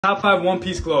Top 5 One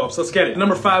Piece glow-ups, let's get it.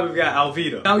 Number 5, we've got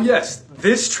Alvida. Now yes,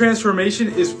 this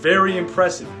transformation is very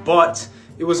impressive, but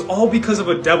it was all because of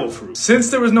a devil fruit.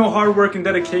 Since there was no hard work and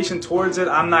dedication towards it,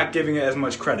 I'm not giving it as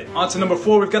much credit. On to number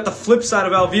 4, we've got the flip side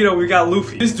of Alvida, we got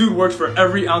Luffy. This dude worked for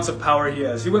every ounce of power he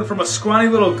has. He went from a scrawny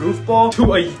little goofball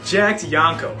to a jacked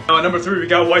Yonko. Now at number 3, we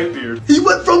got Whitebeard. He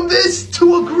went from this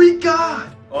to a Greek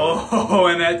god. Oh,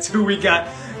 and at 2, we got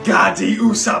Gadi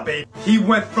Usopp. He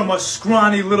went from a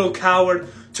scrawny little coward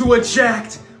to a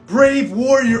jacked, brave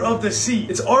warrior of the sea.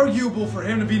 It's arguable for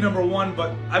him to be number 1,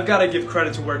 but I've got to give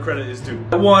credit to where credit is due.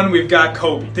 At 1, we've got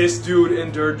Kobe. This dude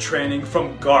endured training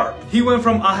from Garp. He went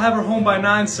from, I'll have her home by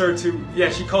 9, sir, to, yeah,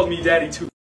 she called me daddy too.